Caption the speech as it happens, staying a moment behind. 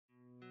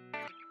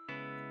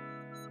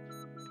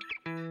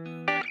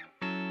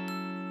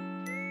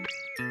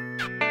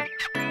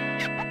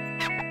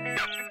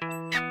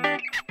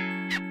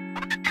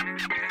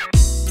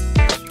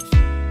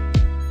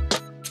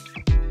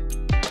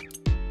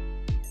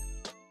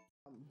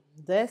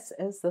this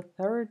is the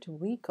third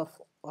week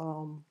of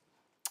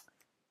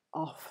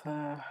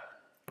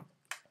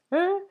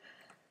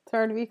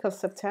third week of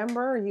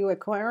September, you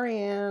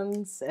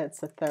Aquarians.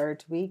 It's the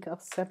third week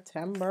of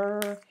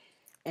September,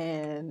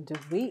 and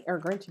we are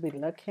going to be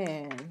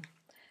looking.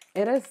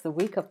 It is the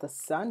week of the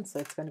sun, so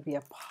it's going to be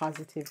a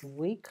positive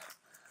week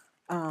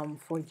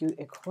for you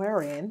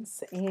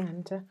Aquarians.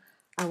 And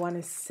I want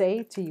to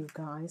say to you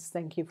guys,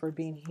 thank you for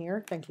being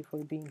here. Thank you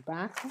for being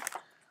back.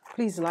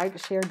 Please like,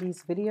 share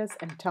these videos,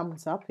 and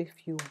thumbs up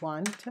if you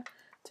want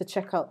to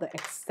check out the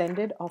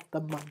extended of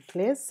the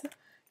monthlies.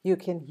 You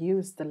can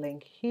use the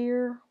link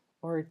here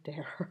or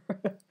there.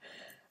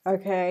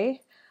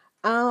 Okay.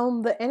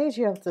 The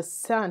energy of the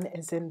sun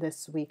is in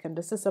this week, and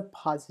this is a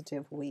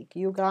positive week.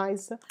 You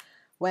guys,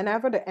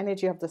 whenever the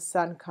energy of the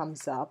sun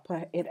comes up,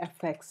 it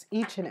affects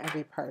each and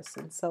every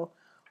person. So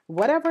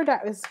whatever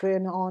that is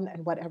going on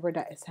and whatever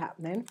that is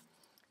happening,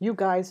 you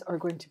guys are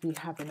going to be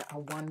having a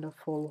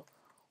wonderful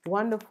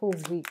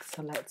week.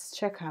 So let's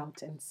check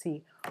out and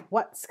see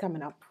what's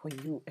coming up for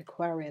you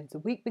Aquarians. The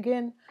week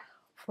begin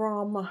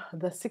from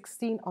the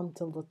 16th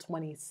until the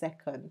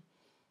 22nd.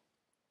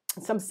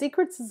 Some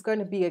secrets is going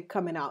to be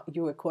coming out,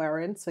 you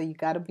Aquarians, so you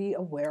got to be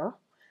aware.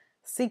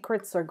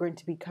 Secrets are going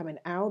to be coming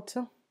out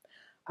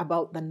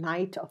about the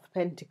Knight of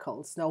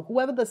Pentacles. Now,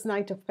 whoever this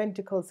Knight of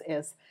Pentacles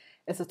is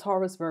a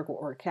Taurus, Virgo,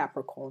 or a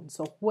Capricorn.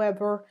 So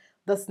whoever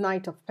this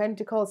Knight of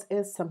Pentacles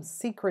is, some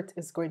secret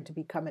is going to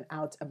be coming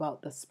out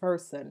about this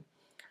person.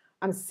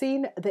 I'm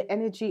seeing the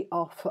energy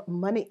of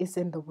money is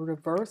in the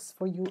reverse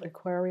for you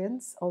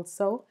Aquarians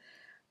also.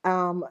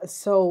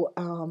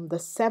 The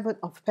Seven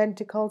of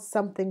Pentacles,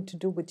 something to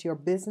do with your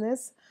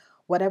business,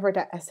 whatever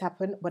that has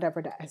happened,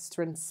 whatever that has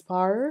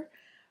transpired.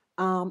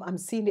 I'm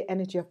seeing the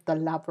energy of the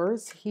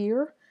Lovers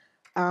here.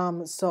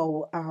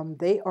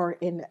 They are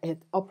in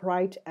it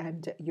upright,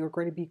 and you're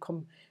going to be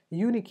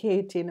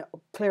communicating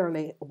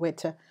clearly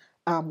with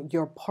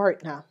your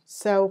partner.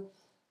 So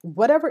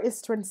whatever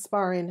is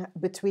transpiring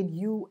between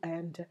you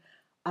and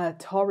a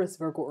Taurus,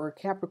 Virgo, or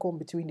Capricorn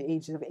between the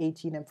ages of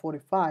 18 and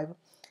 45,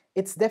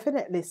 it's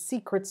definitely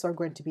secrets are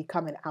going to be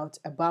coming out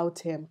about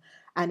him.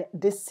 And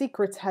this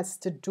secret has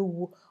to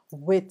do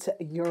with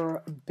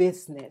your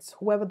business,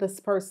 whoever this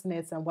person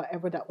is and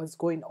whatever that was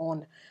going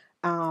on,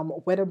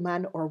 whether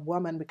man or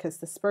woman, because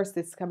this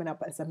person is coming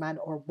up as a man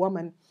or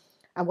woman.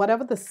 And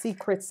whatever the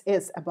secrets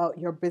is about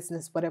your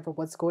business, whatever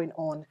was going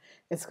on,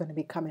 is going to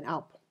be coming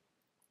up.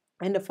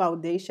 In the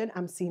foundation,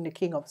 I'm seeing the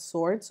King of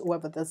Swords.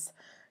 Whoever this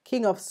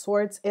King of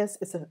Swords is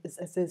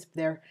as if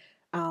they're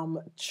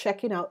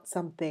checking out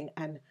something,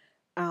 and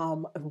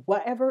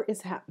whatever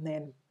is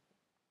happening,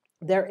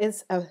 there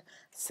is a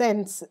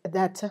sense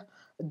that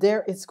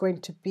there is going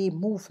to be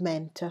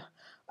movement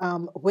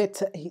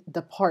with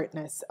the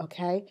partners.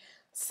 Okay,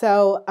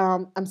 so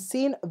I'm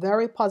seeing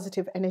very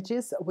positive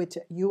energies with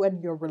you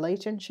and your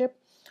relationship.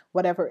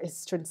 Whatever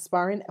is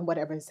transpiring and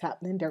whatever is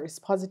happening, there is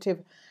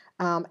positive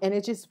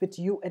energies with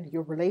you and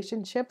your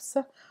relationships.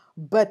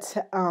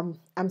 But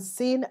I'm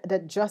seeing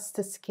that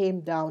justice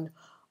came down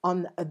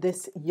on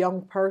this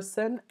young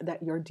person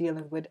that you're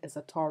dealing with as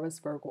a Taurus,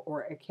 Virgo,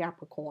 or a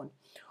Capricorn.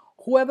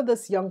 Whoever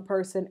this young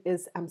person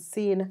is, I'm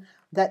seeing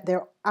that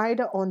they're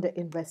either on the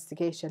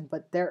investigation,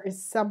 but there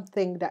is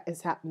something that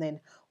is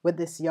happening with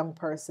this young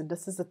person.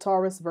 This is a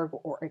Taurus,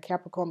 Virgo, or a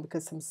Capricorn,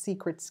 because some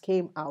secrets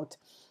came out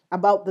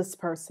about this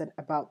person,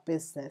 about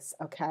business.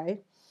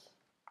 Okay,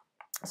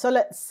 so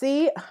let's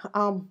see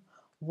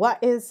what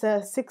is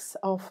Six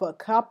of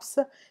Cups.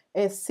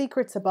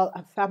 Secrets about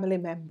a family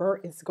member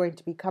is going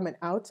to be coming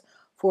out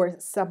for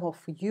some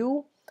of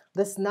you.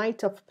 This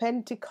Knight of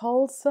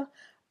Pentacles,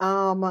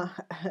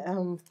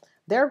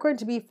 they're going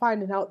to be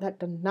finding out that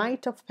the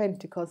Knight of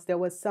Pentacles, there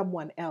was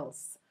someone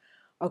else.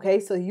 Okay,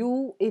 so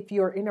if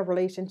you're in a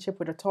relationship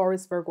with a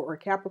Taurus, Virgo, or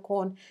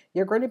Capricorn,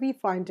 you're going to be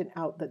finding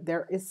out that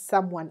there is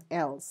someone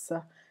else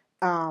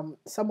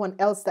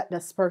that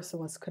this person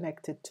was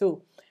connected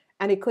to.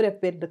 And it could have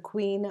been the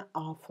Queen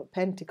of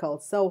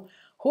Pentacles. So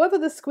whoever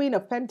this Queen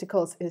of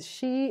Pentacles is,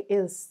 she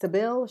is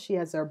stable. She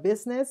has her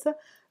business.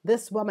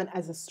 This woman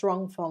has a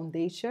strong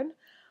foundation.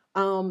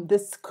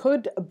 This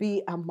could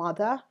be a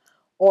mother,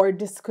 or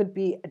this could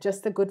be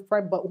just a good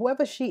friend. But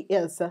whoever she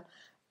is,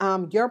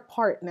 your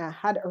partner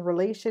had a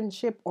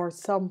relationship or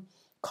some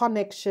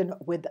connection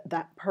with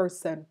that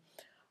person.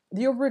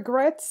 Your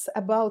regrets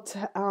about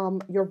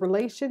your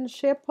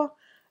relationship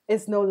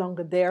is no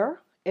longer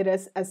there. It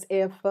is as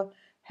if,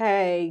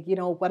 hey,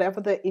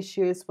 whatever the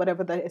issue is,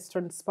 whatever that is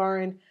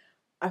transpiring,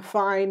 I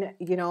find,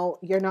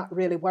 you're not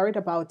really worried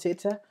about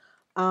it.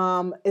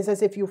 It's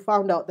as if you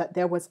found out that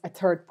there was a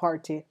third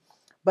party,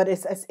 but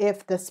it's as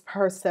if this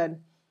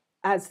person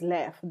has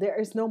left. There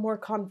is no more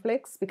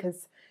conflicts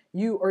because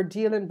you are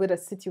dealing with a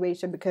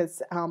situation,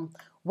 because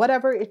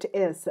whatever it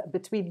is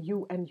between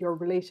you and your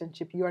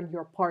relationship, you and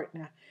your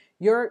partner,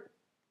 you're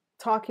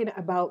talking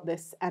about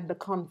this and the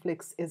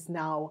conflicts is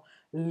now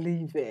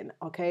leaving.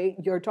 Okay,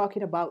 you're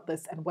talking about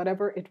this and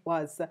whatever it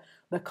was,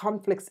 the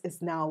conflicts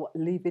is now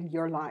leaving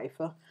your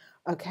life.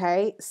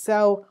 Okay,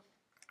 so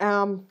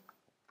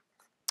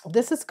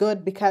This is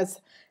good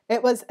because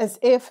it was as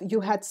if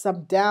you had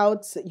some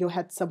doubts, you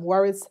had some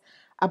worries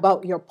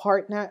about your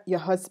partner, your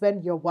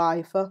husband, your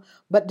wife,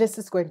 but this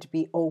is going to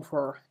be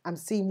over. I'm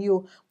seeing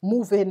you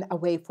moving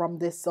away from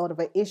this sort of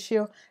an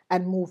issue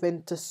and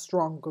moving to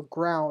stronger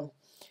ground.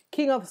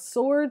 King of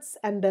Swords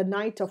and the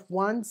Knight of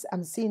Wands.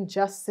 I'm seeing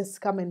justice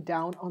coming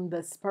down on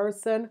this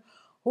person.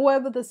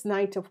 Whoever this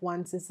Knight of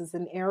Wands is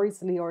an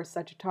Aries, Leo, or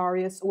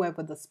Sagittarius.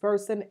 Whoever this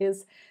person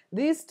is,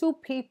 these two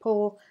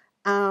people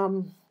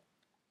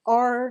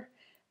are,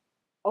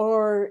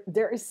 or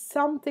there is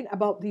something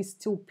about these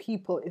two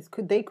people.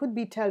 They could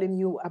be telling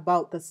you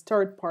about this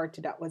third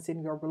party that was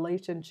in your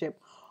relationship,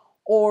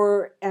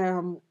 or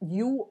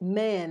you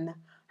men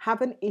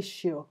have an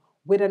issue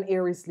with an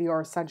Aries, Leo,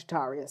 or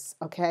Sagittarius,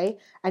 okay?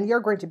 And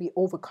you're going to be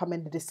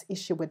overcoming this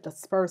issue with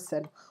this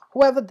person,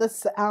 whoever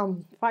this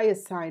fire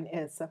sign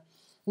is.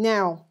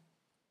 Now,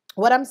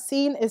 what I'm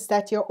seeing is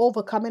that you're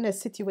overcoming a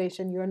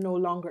situation. You're no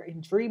longer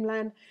in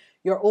dreamland.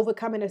 You're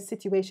overcoming a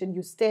situation.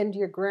 You stand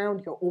your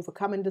ground. You're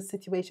overcoming the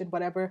situation,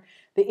 whatever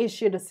the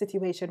issue, the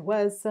situation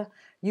was.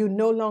 You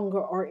no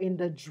longer are in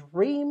the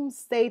dream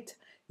state.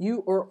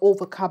 You are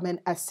overcoming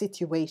a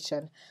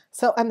situation.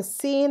 So I'm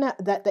seeing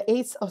that the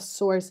Ace of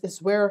Swords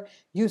is where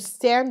you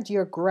stand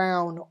your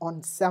ground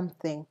on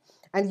something,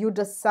 and you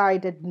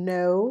decided,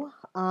 no,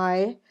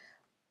 I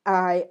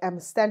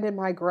am standing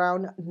my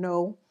ground.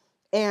 No,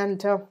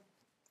 and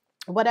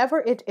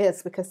whatever it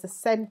is, because the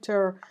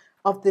center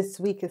of this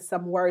week is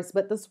some worries,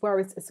 but this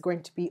worries is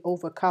going to be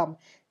overcome.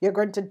 You're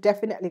going to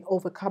definitely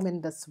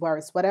overcoming this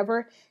worries.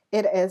 Whatever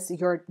it is,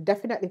 you're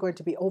definitely going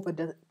to be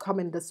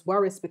overcoming this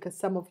worries, because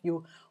some of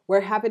you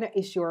were having an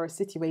issue or a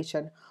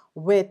situation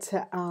with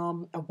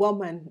a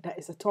woman that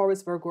is a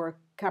Taurus, Virgo, or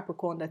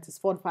Capricorn that is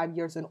 45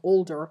 years and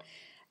older.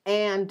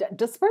 And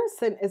this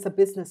person is a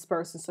business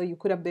person. So you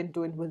could have been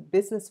doing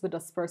business with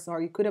this person,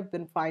 or you could have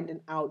been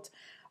finding out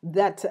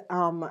that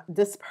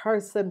this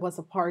person was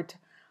a part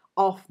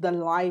of the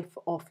life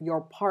of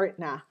your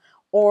partner,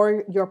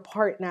 or your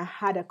partner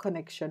had a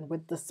connection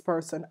with this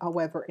person,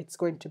 however it's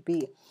going to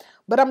be.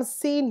 But I'm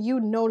seeing you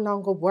no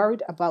longer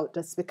worried about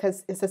this,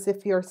 because it's as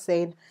if you're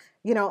saying,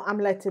 you know, I'm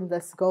letting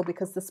this go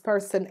because this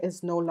person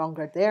is no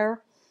longer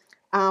there.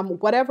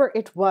 Whatever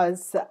it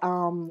was,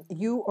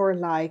 you are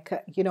like,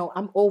 you know,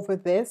 I'm over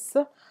this.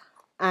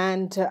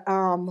 And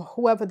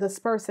whoever this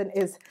person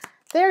is,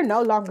 they're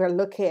no longer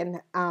looking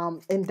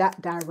in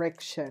that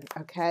direction,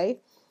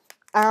 okay?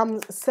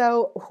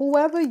 So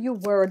whoever you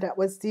were that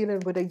was dealing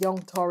with a young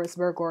Taurus,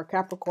 Virgo, or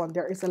Capricorn,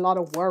 there is a lot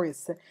of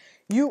worries.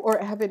 You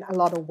are having a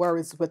lot of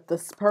worries with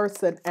this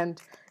person, and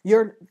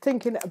you're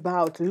thinking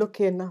about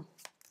looking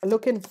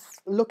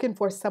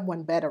for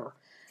someone better.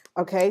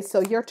 Okay,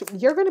 so you're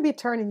going to be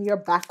turning your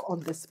back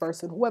on this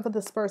person. Whoever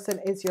this person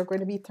is, you're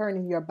going to be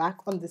turning your back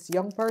on this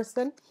young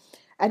person,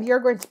 and you're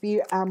going to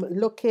be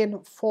looking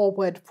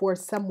forward for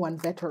someone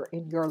better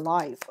in your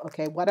life.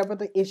 Okay, whatever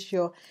the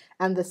issue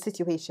and the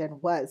situation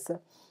was.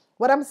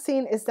 What I'm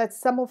seeing is that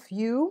some of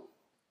you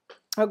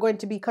are going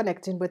to be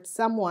connecting with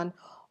someone,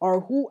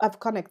 or who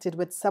have connected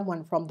with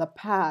someone from the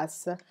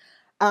past.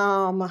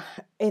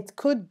 It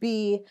could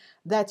be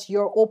that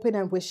you're open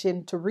and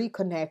wishing to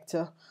reconnect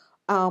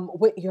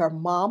with your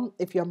mom,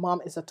 if your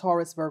mom is a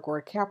Taurus, Virgo,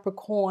 or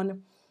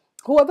Capricorn.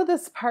 Whoever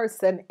this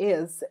person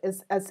is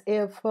as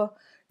if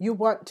you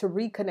want to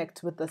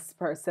reconnect with this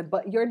person,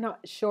 but you're not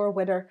sure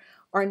whether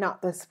or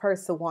not this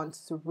person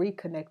wants to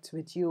reconnect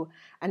with you.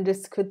 And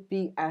this could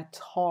be a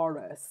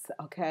Taurus,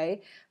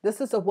 okay?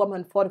 This is a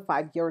woman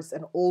 45 years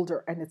and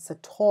older, and it's a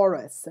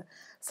Taurus.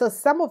 So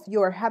some of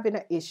you are having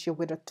an issue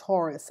with a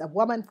Taurus, a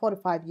woman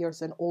 45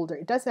 years and older.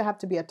 It doesn't have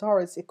to be a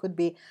Taurus. It could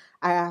be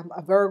a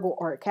Virgo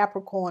or a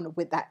Capricorn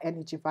with that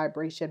energy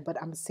vibration,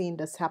 but I'm seeing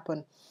this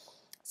happen.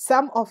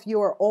 Some of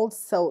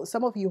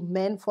you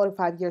men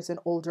 45 years and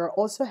older are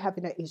also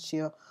having an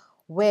issue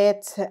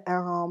with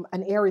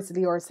an Aries,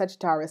 Leo, or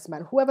Sagittarius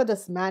man. Whoever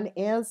this man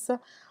is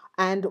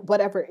and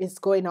whatever is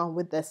going on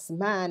with this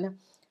man,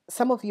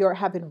 some of you are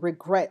having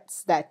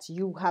regrets that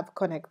you have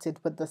connected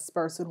with this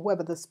person.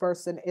 Whoever this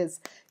person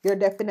is, you're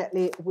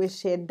definitely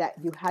wishing that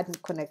you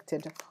hadn't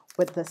connected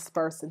with this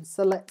person.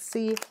 So let's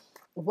see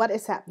what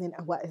is happening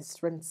and what is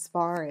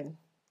transpiring.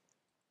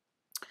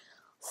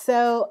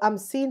 So I'm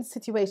seeing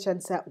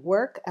situations at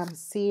work. I'm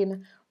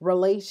seeing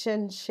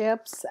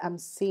relationships. I'm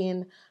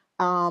seeing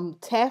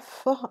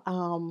theft.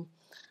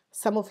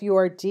 Some of you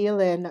are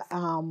dealing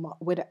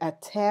with a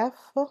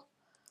theft.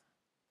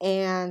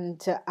 And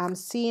I'm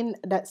seeing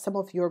that some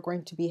of you are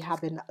going to be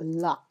having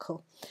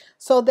luck.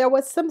 So there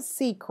was some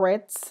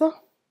secrets.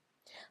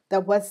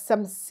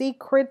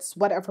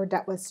 Whatever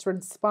that was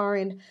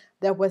transpiring,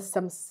 there was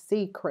some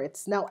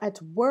secrets. Now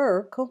at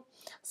work,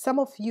 some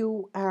of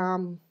you...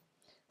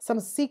 some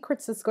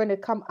secrets is going to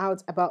come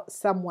out about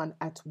someone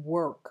at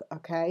work,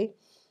 okay?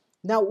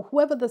 Now,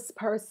 whoever this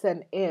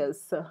person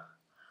is,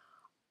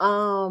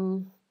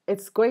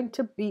 it's going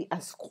to be a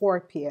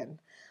Scorpion.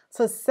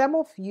 So some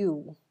of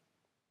you,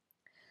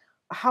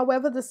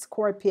 however the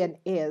Scorpion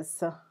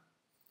is,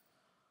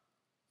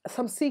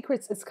 some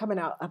secrets is coming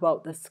out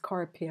about the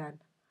Scorpion.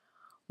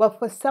 Well,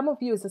 for some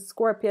of you, it's a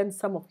Scorpion.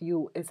 Some of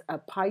you is a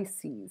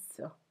Pisces.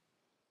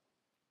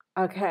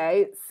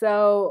 Okay,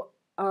 so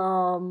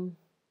a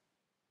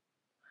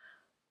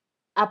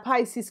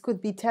Pisces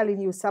could be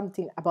telling you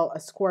something about a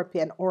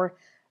Scorpion, or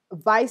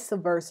vice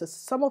versa.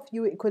 Some of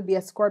you, it could be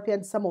a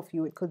Scorpion. Some of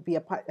you, it could be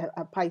a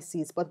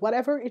Pisces. But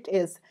whatever it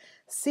is,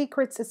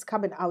 secrets is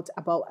coming out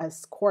about a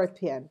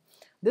Scorpion.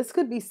 This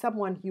could be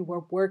someone you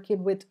were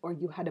working with or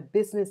you had a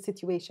business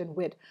situation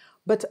with.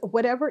 But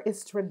whatever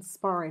is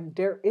transpiring,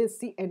 there is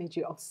the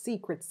energy of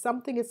secrets.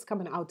 Something is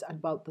coming out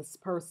about this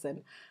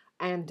person.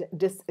 And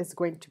this is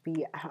going to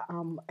be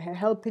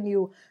helping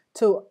you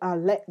to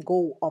let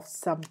go of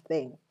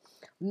something.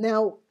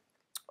 Now,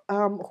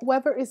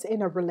 whoever is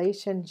in a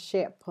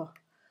relationship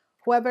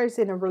with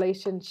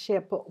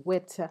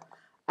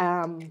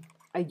a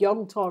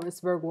young Taurus,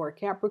 Virgo, or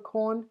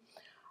Capricorn,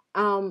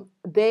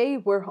 they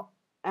were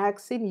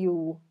asking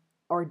you,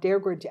 or they're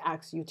going to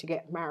ask you to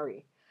get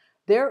married.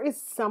 There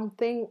is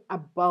something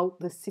about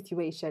the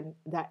situation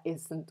that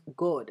isn't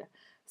good.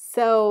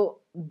 So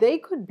they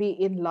could be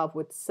in love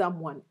with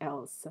someone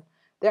else.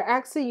 They're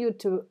asking you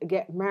to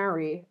get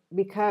married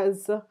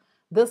because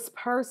this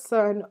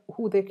person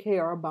who they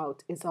care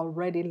about is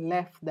already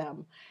left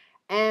them.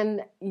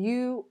 And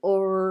you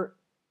are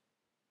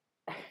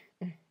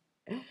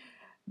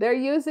they're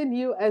using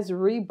you as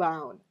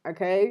rebound.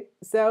 Okay,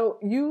 so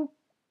you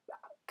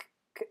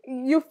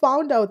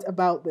found out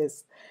about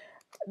this.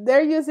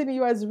 They're using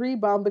you as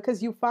rebound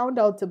because you found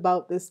out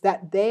about this,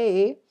 that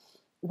they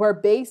were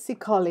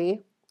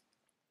basically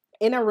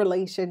in a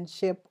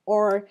relationship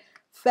or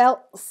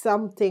felt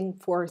something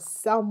for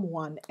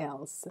someone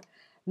else.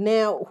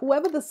 Now,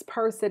 whoever this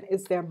person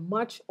is, they're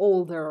much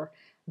older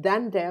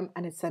than them,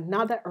 and it's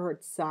another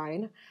earth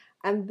sign.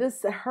 And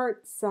this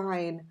earth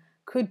sign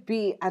could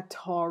be a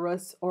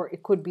Taurus or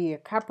it could be a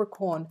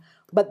Capricorn,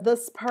 but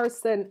this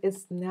person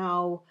is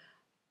now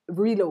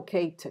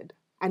relocated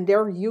and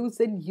they're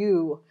using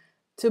you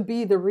to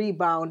be the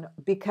rebound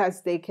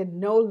because they can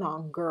no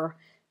longer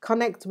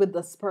connect with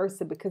this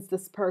person because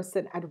this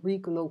person had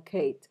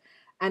relocated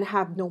and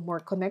have no more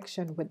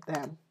connection with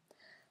them.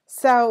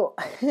 So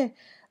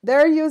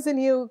they're using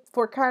you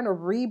for kind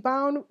of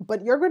rebound,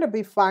 but you're going to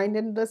be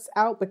finding this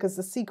out because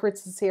the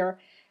secrets is here.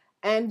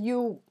 And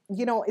you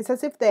know, it's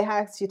as if they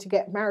asked you to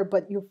get married,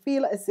 but you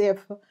feel as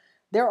if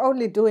they're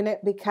only doing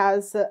it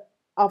because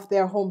of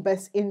their own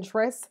best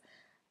interest.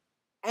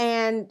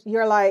 And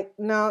you're like,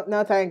 no,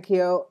 no, thank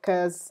you,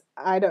 because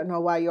I don't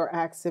know why you're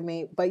asking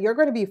me, but you're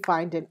going to be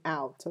finding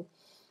out.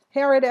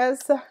 Here it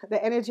is,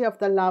 the energy of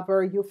the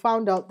lover. You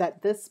found out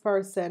that this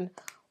person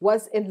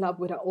was in love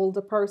with an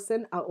older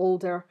person, an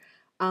older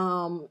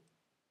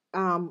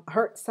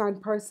hurt sign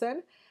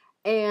person,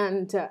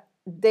 and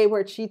they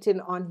were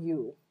cheating on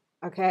you.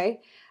 Okay,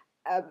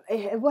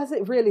 it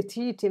wasn't really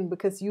cheating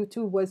because you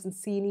two wasn't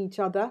seeing each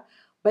other,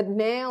 but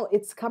now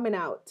it's coming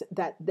out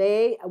that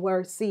they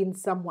were seeing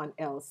someone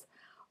else.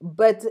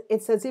 But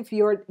it's as if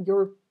you're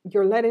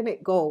letting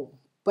it go.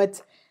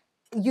 But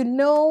you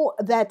know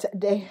that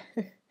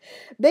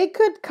they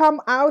could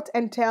come out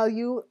and tell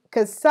you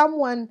because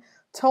someone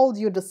told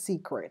you the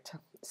secret.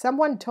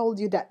 Someone told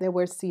you that they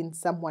were seeing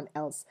someone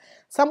else.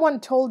 Someone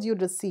told you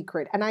the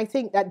secret. And I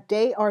think that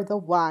they are the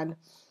one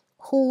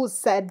who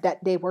said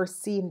that they were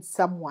seeing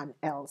someone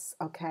else.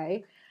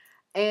 Okay.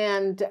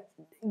 And,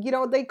 you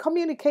know, they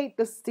communicate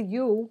this to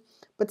you,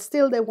 but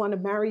still they want to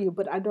marry you.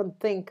 But I don't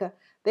think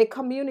they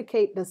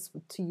communicate this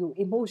to you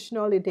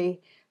emotionally.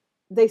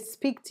 They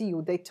speak to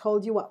you. They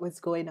told you what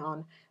was going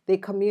on. They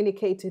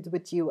communicated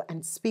with you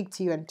and speak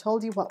to you and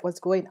told you what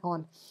was going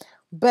on.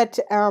 But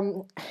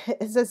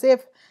it's as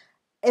if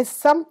it's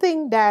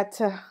something that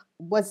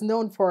was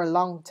known for a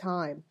long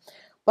time.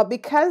 But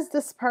because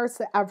this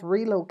person have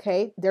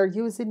relocated, they're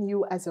using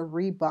you as a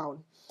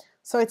rebound.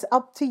 So it's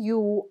up to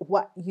you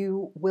what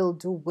you will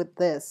do with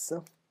this.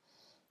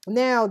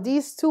 Now,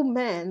 these two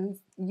men,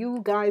 you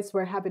guys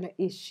were having an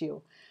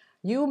issue.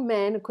 You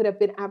men could have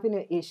been having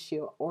an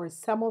issue, or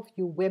some of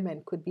you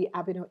women could be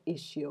having an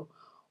issue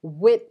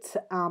with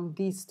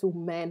these two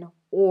men,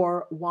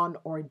 or one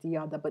or the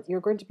other. But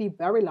you're going to be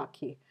very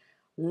lucky.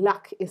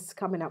 Luck is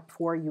coming up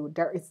for you.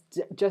 There is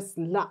just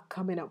luck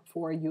coming up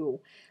for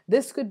you.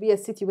 This could be a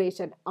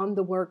situation on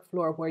the work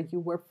floor where you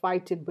were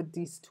fighting with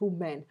these two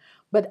men,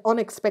 but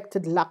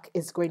unexpected luck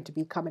is going to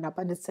be coming up.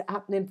 And it's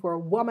happening for a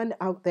woman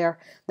out there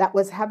that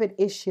was having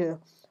issue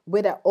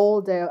with an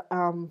older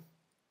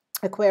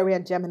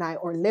Aquarian, Gemini,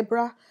 or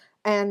Libra,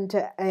 and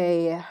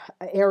a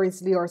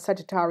Aries, Leo, or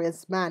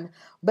Sagittarius man.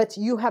 But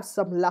you have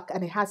some luck,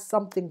 and it has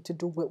something to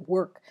do with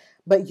work.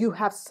 But you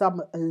have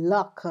some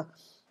luck.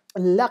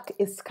 Luck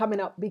is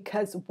coming up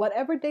because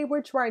whatever they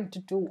were trying to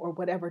do, or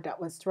whatever that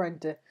was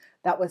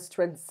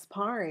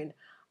transpiring,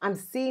 I'm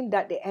seeing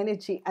that the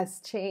energy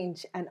has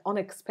changed, and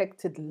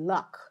unexpected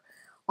luck,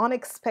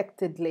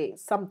 unexpectedly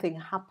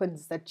something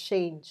happens that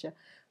change.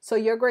 So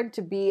you're going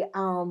to be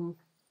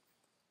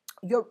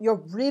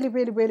you're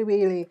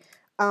really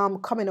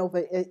coming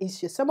over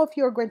issues. Some of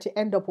you are going to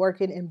end up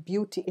working in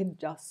beauty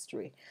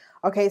industry.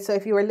 Okay, so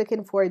if you are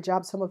looking for a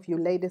job, some of you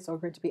ladies are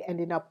going to be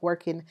ending up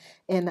working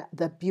in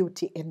the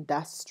beauty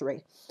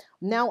industry.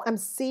 Now I'm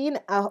seeing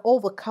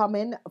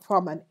overcoming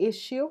from an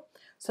issue.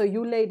 So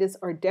you ladies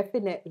are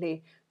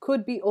definitely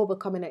could be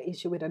overcoming an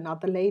issue with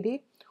another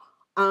lady.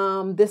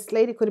 This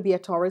lady could be a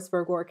Taurus,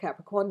 Virgo, or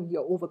Capricorn.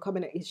 You're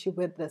overcoming an issue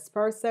with this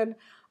person.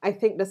 I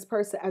think this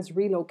person has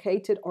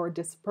relocated, or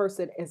this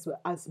person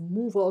has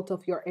moved out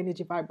of your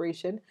energy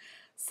vibration.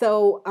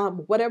 So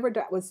whatever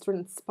that was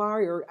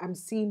transpired, I'm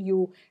seeing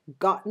you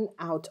gotten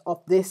out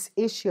of this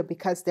issue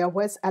because there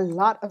was a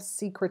lot of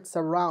secrets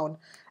around,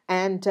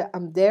 and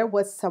there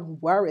was some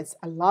worries.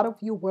 A lot of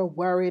you were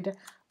worried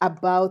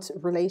about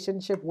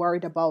relationship,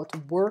 worried about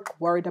work,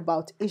 worried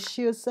about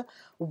issues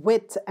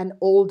with an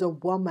older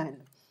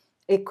woman.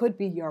 It could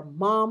be your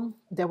mom.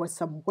 There were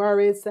some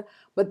worries,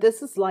 but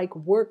this is like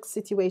work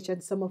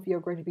situation. Some of you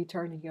are going to be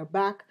turning your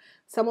back.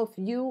 Some of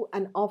you,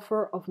 an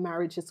offer of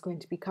marriage is going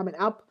to be coming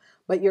up,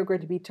 but you're going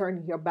to be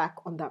turning your back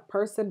on that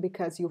person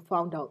because you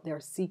found out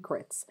their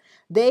secrets.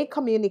 They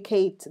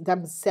communicate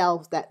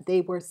themselves that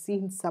they were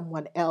seeing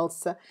someone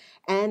else,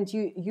 and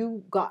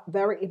you got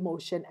very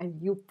emotional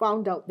and you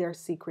found out their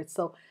secrets.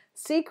 So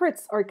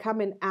secrets are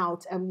coming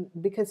out, and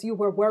because you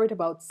were worried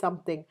about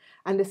something,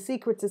 and the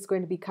secret is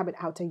going to be coming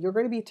out, and you're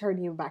going to be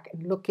turning your back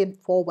and looking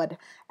forward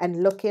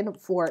and looking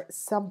for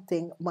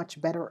something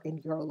much better in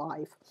your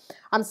life.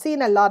 I'm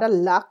seeing a lot of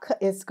luck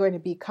is going to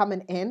be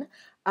coming in.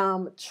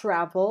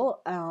 Travel,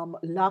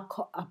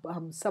 luck.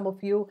 Some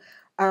of you,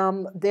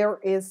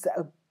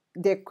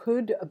 there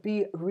could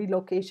be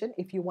relocation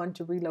if you want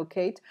to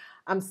relocate.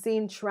 I'm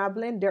seeing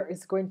traveling. There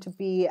is going to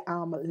be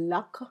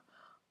luck.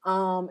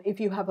 If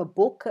you have a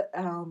book,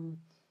 um,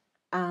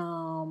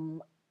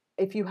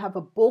 if you have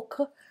a book,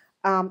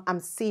 I'm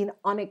seeing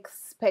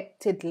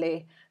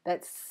unexpectedly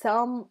that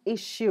some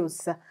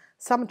issues,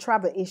 some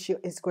travel issue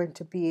is going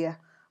to be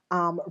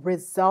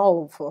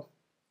resolved.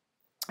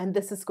 And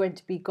this is going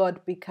to be good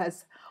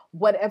because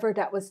whatever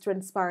that was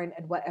transpiring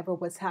and whatever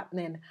was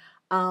happening,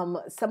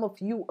 some of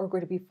you are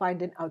going to be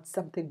finding out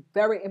something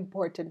very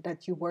important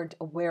that you weren't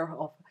aware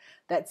of,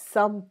 that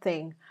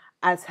something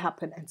has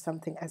happened and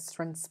something has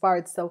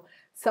transpired. So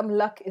some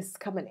luck is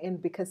coming in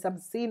because I'm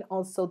seeing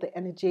also the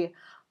energy.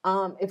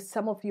 If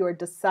some of you are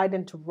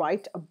deciding to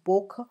write a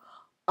book,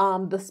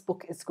 this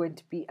book is going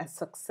to be a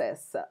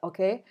success.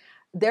 Okay,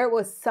 there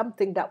was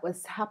something that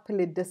was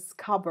happily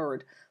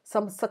discovered,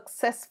 some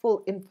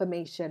successful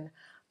information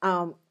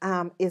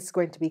is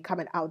going to be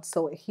coming out.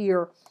 So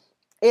here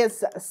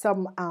is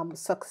some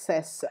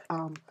success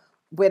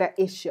with an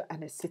issue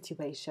and a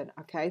situation.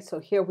 Okay, so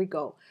here we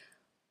go.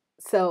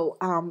 So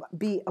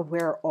be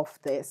aware of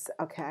this.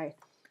 Okay,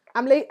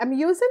 I'm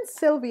using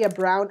Sylvia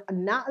Brown.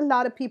 Not a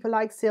lot of people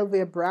like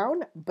Sylvia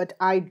Brown, but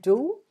I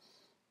do.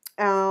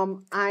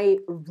 I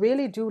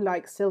really do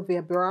like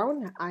Sylvia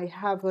Brown. I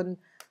haven't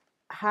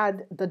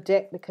had the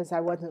deck because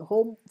I wasn't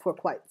home for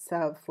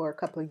for a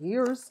couple of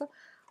years.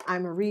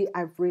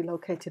 I've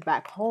relocated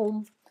back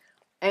home,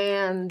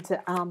 and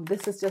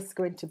this is just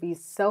going to be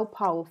so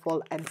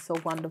powerful and so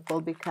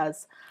wonderful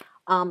because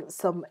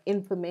some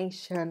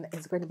information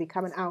is going to be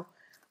coming out.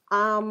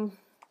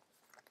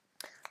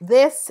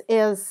 This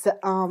is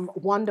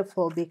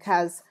wonderful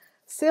because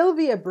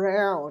Sylvia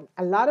Brown,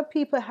 a lot of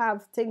people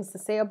have things to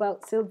say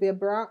about Sylvia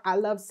Brown. I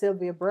love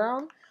Sylvia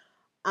Brown.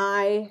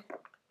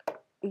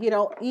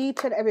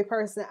 Each and every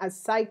person as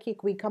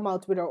psychic, we come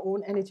out with our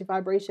own energy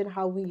vibration,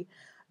 how we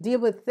deal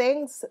with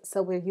things.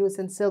 So we're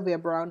using Sylvia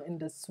Brown in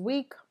this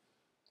week.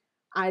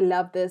 I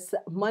love this.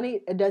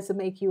 Money doesn't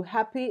make you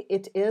happy.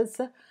 It is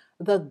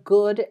the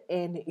good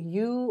in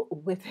you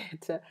with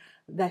it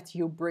that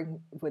you bring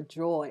with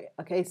joy.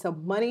 Okay, so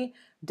money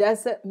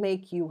doesn't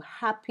make you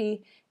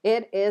happy.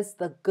 It is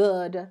the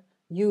good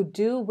you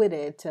do with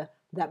it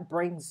that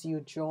brings you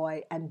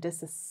joy. And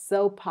this is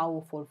so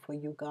powerful for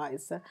you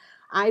guys.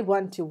 I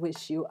want to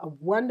wish you a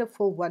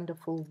wonderful,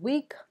 wonderful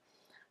week.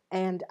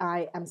 And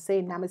I am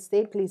saying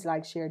namaste. Please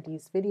like, share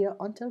this video.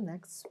 Until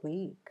next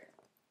week.